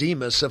called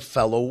Demas a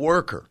fellow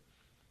worker.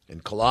 In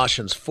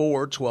Colossians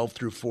 4:12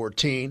 through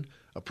 14,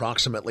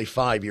 approximately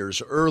 5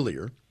 years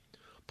earlier,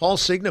 Paul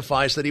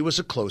signifies that he was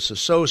a close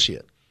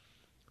associate.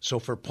 So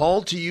for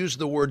Paul to use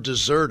the word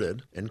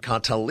deserted and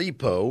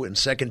katalipo in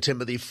 2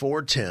 Timothy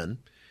 4:10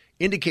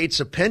 indicates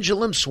a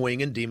pendulum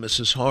swing in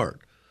Demas's heart.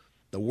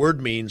 The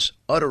word means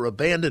utter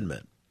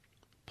abandonment.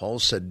 Paul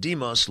said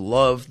Demas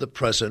loved the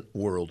present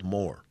world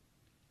more.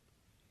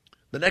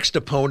 The next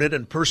opponent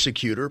and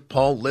persecutor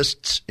Paul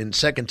lists in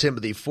 2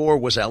 Timothy 4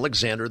 was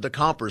Alexander the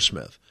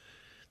coppersmith.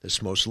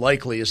 This most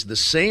likely is the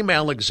same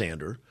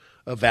Alexander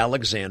of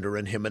Alexander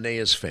and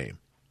Hymenaeus fame,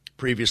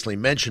 previously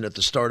mentioned at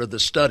the start of the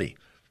study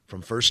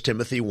from 1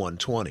 Timothy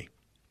 1:20.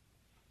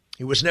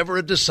 He was never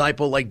a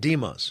disciple like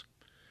Demas.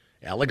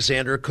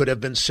 Alexander could have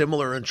been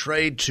similar in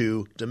trade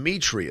to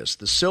Demetrius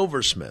the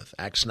silversmith,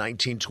 Acts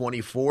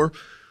 19:24,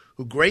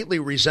 who greatly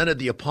resented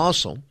the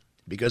apostle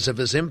because of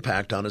his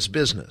impact on his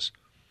business.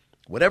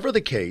 Whatever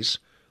the case,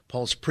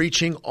 Paul's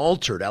preaching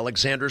altered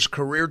Alexander's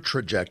career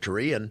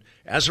trajectory, and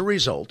as a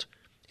result,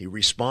 he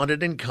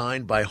responded in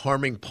kind by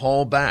harming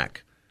Paul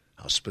back.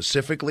 How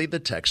specifically, the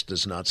text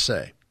does not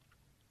say.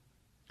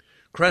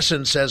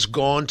 Crescens has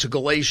gone to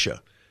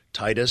Galatia,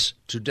 Titus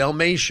to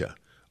Dalmatia.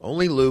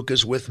 Only Luke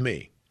is with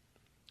me.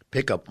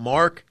 Pick up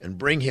Mark and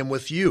bring him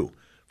with you,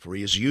 for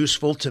he is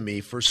useful to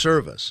me for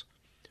service.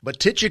 But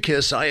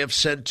Tychicus I have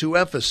sent to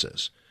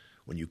Ephesus.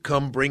 When you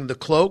come, bring the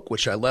cloak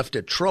which I left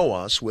at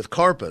Troas with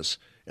Carpus,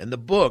 and the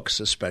books,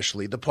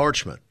 especially the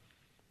parchment.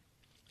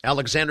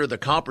 Alexander the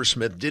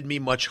coppersmith did me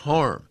much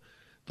harm.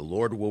 The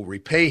Lord will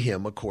repay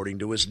him according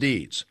to his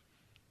deeds.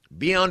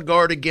 Be on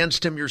guard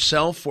against him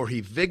yourself, for he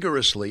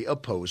vigorously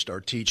opposed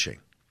our teaching.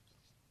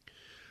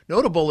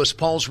 Notable is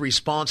Paul's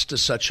response to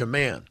such a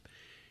man.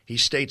 He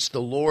states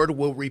the Lord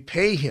will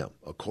repay him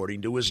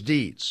according to his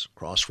deeds.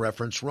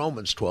 Cross-reference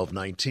Romans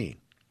 12:19.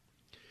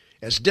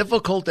 As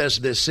difficult as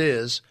this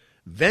is,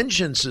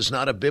 vengeance is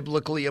not a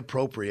biblically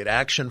appropriate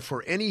action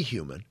for any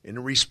human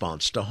in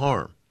response to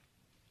harm.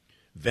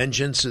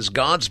 Vengeance is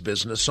God's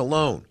business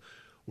alone,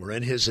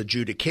 wherein his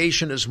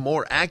adjudication is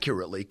more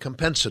accurately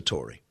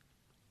compensatory.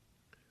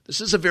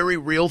 This is a very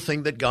real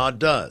thing that God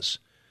does.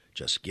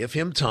 Just give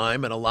him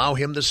time and allow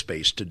him the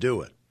space to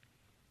do it.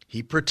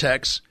 He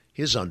protects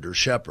his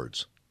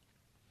under-shepherds.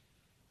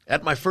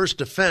 At my first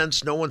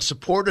defense, no one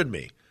supported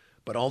me,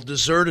 but all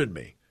deserted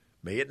me.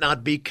 May it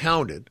not be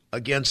counted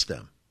against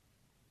them.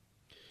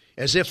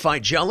 As if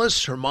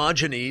Phygellus,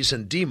 Hermogenes,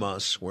 and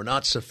Demas were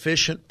not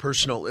sufficient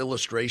personal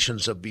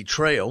illustrations of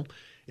betrayal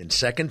in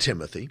 2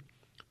 Timothy,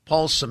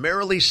 Paul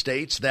summarily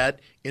states that,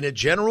 in a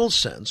general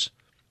sense,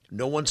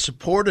 no one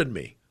supported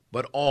me,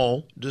 but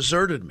all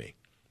deserted me.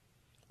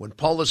 When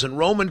Paul was in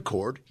Roman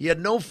court, he had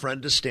no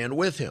friend to stand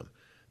with him.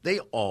 They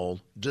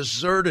all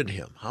deserted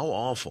him. How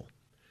awful.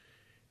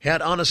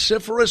 Had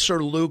Onesiphorus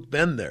or Luke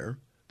been there,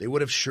 they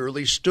would have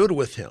surely stood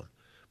with him.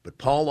 But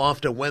Paul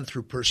often went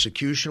through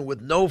persecution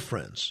with no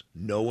friends,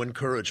 no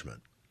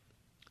encouragement.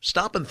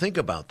 Stop and think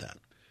about that,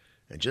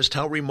 and just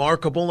how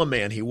remarkable a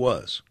man he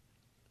was.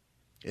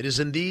 It is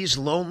in these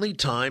lonely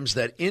times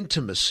that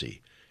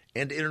intimacy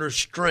and inner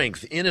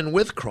strength in and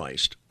with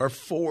Christ are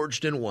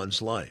forged in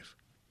one's life.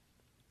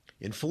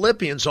 In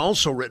Philippians,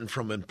 also written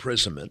from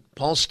imprisonment,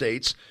 Paul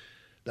states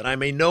that I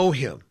may know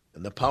him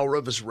and the power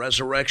of his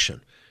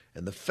resurrection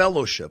and the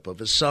fellowship of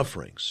his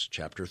sufferings,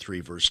 chapter 3,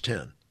 verse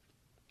 10.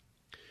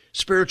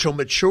 Spiritual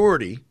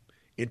maturity,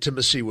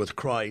 intimacy with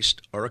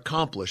Christ, are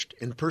accomplished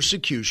in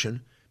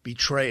persecution,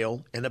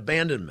 betrayal, and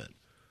abandonment,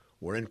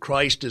 wherein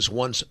Christ is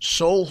one's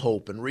sole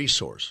hope and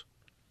resource.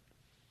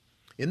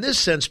 In this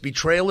sense,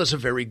 betrayal is a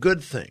very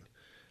good thing.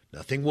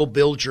 Nothing will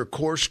build your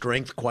core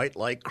strength quite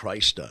like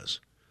Christ does.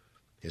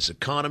 His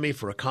economy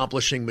for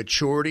accomplishing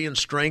maturity and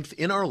strength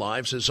in our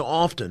lives is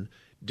often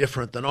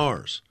different than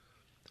ours.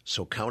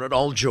 So count it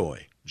all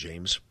joy,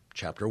 James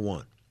chapter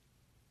 1.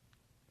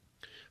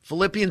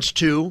 Philippians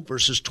 2,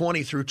 verses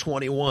 20 through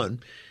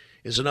 21,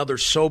 is another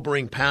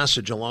sobering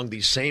passage along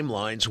these same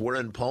lines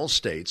wherein Paul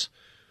states,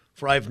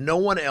 For I have no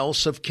one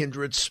else of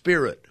kindred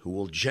spirit who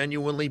will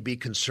genuinely be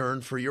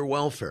concerned for your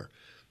welfare,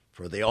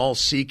 for they all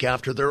seek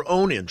after their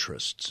own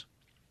interests.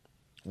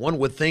 One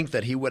would think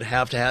that he would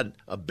have to have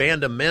a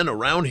band of men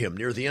around him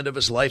near the end of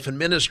his life and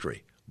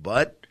ministry,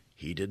 but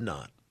he did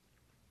not.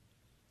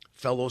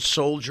 Fellow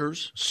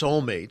soldiers,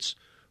 soulmates,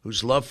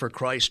 whose love for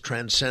Christ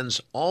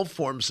transcends all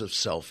forms of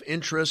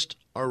self-interest,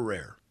 are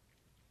rare.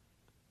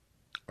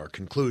 Our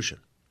conclusion.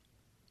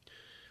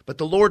 But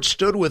the Lord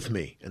stood with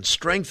me and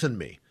strengthened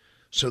me,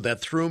 so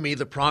that through me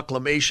the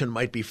proclamation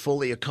might be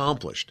fully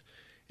accomplished,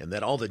 and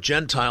that all the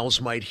Gentiles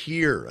might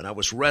hear, and I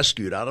was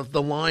rescued out of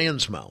the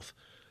lion's mouth.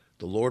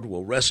 The Lord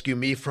will rescue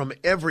me from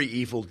every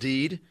evil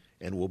deed,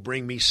 and will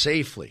bring me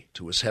safely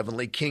to his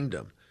heavenly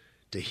kingdom.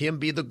 To him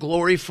be the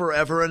glory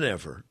forever and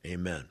ever.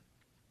 Amen.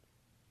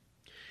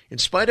 In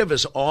spite of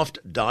his oft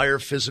dire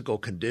physical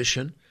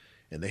condition,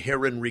 and the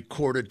herein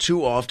recorded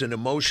too often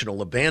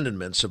emotional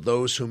abandonments of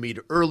those whom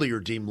he'd earlier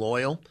deemed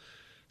loyal,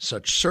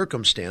 such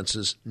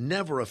circumstances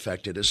never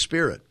affected his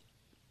spirit.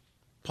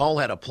 Paul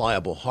had a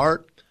pliable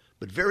heart,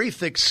 but very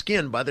thick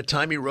skin by the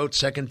time he wrote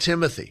 2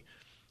 Timothy,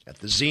 at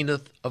the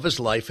zenith of his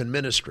life and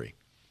ministry.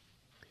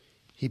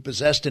 He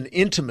possessed an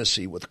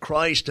intimacy with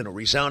Christ and a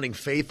resounding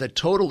faith that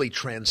totally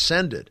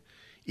transcended,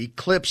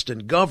 eclipsed,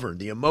 and governed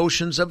the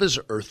emotions of his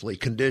earthly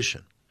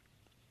condition.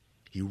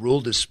 He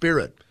ruled his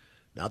spirit,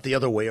 not the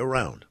other way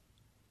around.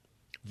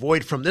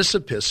 Void from this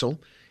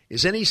epistle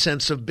is any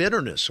sense of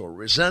bitterness or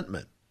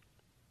resentment.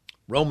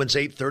 Romans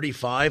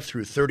 8:35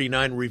 through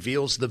 39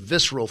 reveals the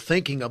visceral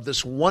thinking of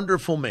this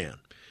wonderful man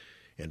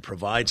and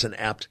provides an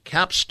apt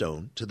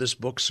capstone to this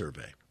book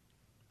survey.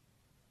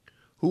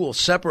 Who will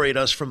separate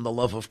us from the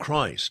love of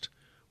Christ?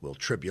 Will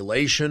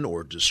tribulation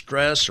or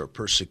distress or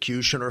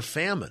persecution or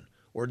famine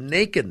or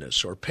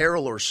nakedness or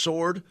peril or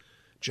sword?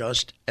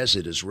 Just as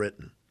it is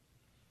written.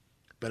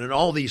 But in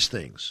all these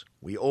things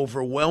we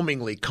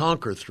overwhelmingly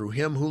conquer through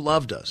him who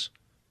loved us.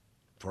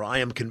 For I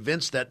am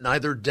convinced that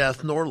neither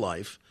death nor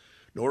life,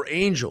 nor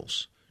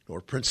angels,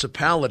 nor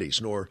principalities,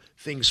 nor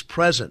things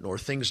present, nor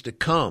things to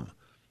come,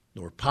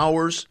 nor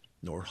powers,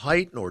 nor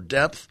height, nor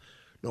depth,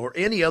 nor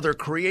any other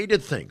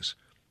created things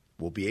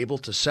will be able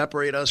to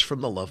separate us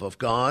from the love of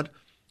God,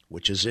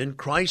 which is in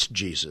Christ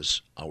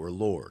Jesus our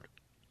Lord.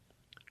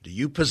 Do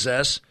you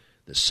possess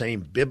the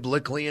same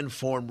biblically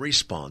informed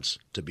response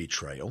to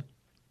betrayal?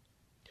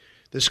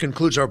 This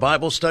concludes our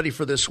Bible study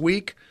for this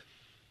week.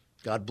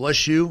 God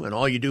bless you and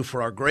all you do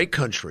for our great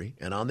country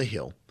and on the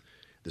Hill.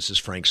 This is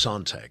Frank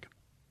Sontag.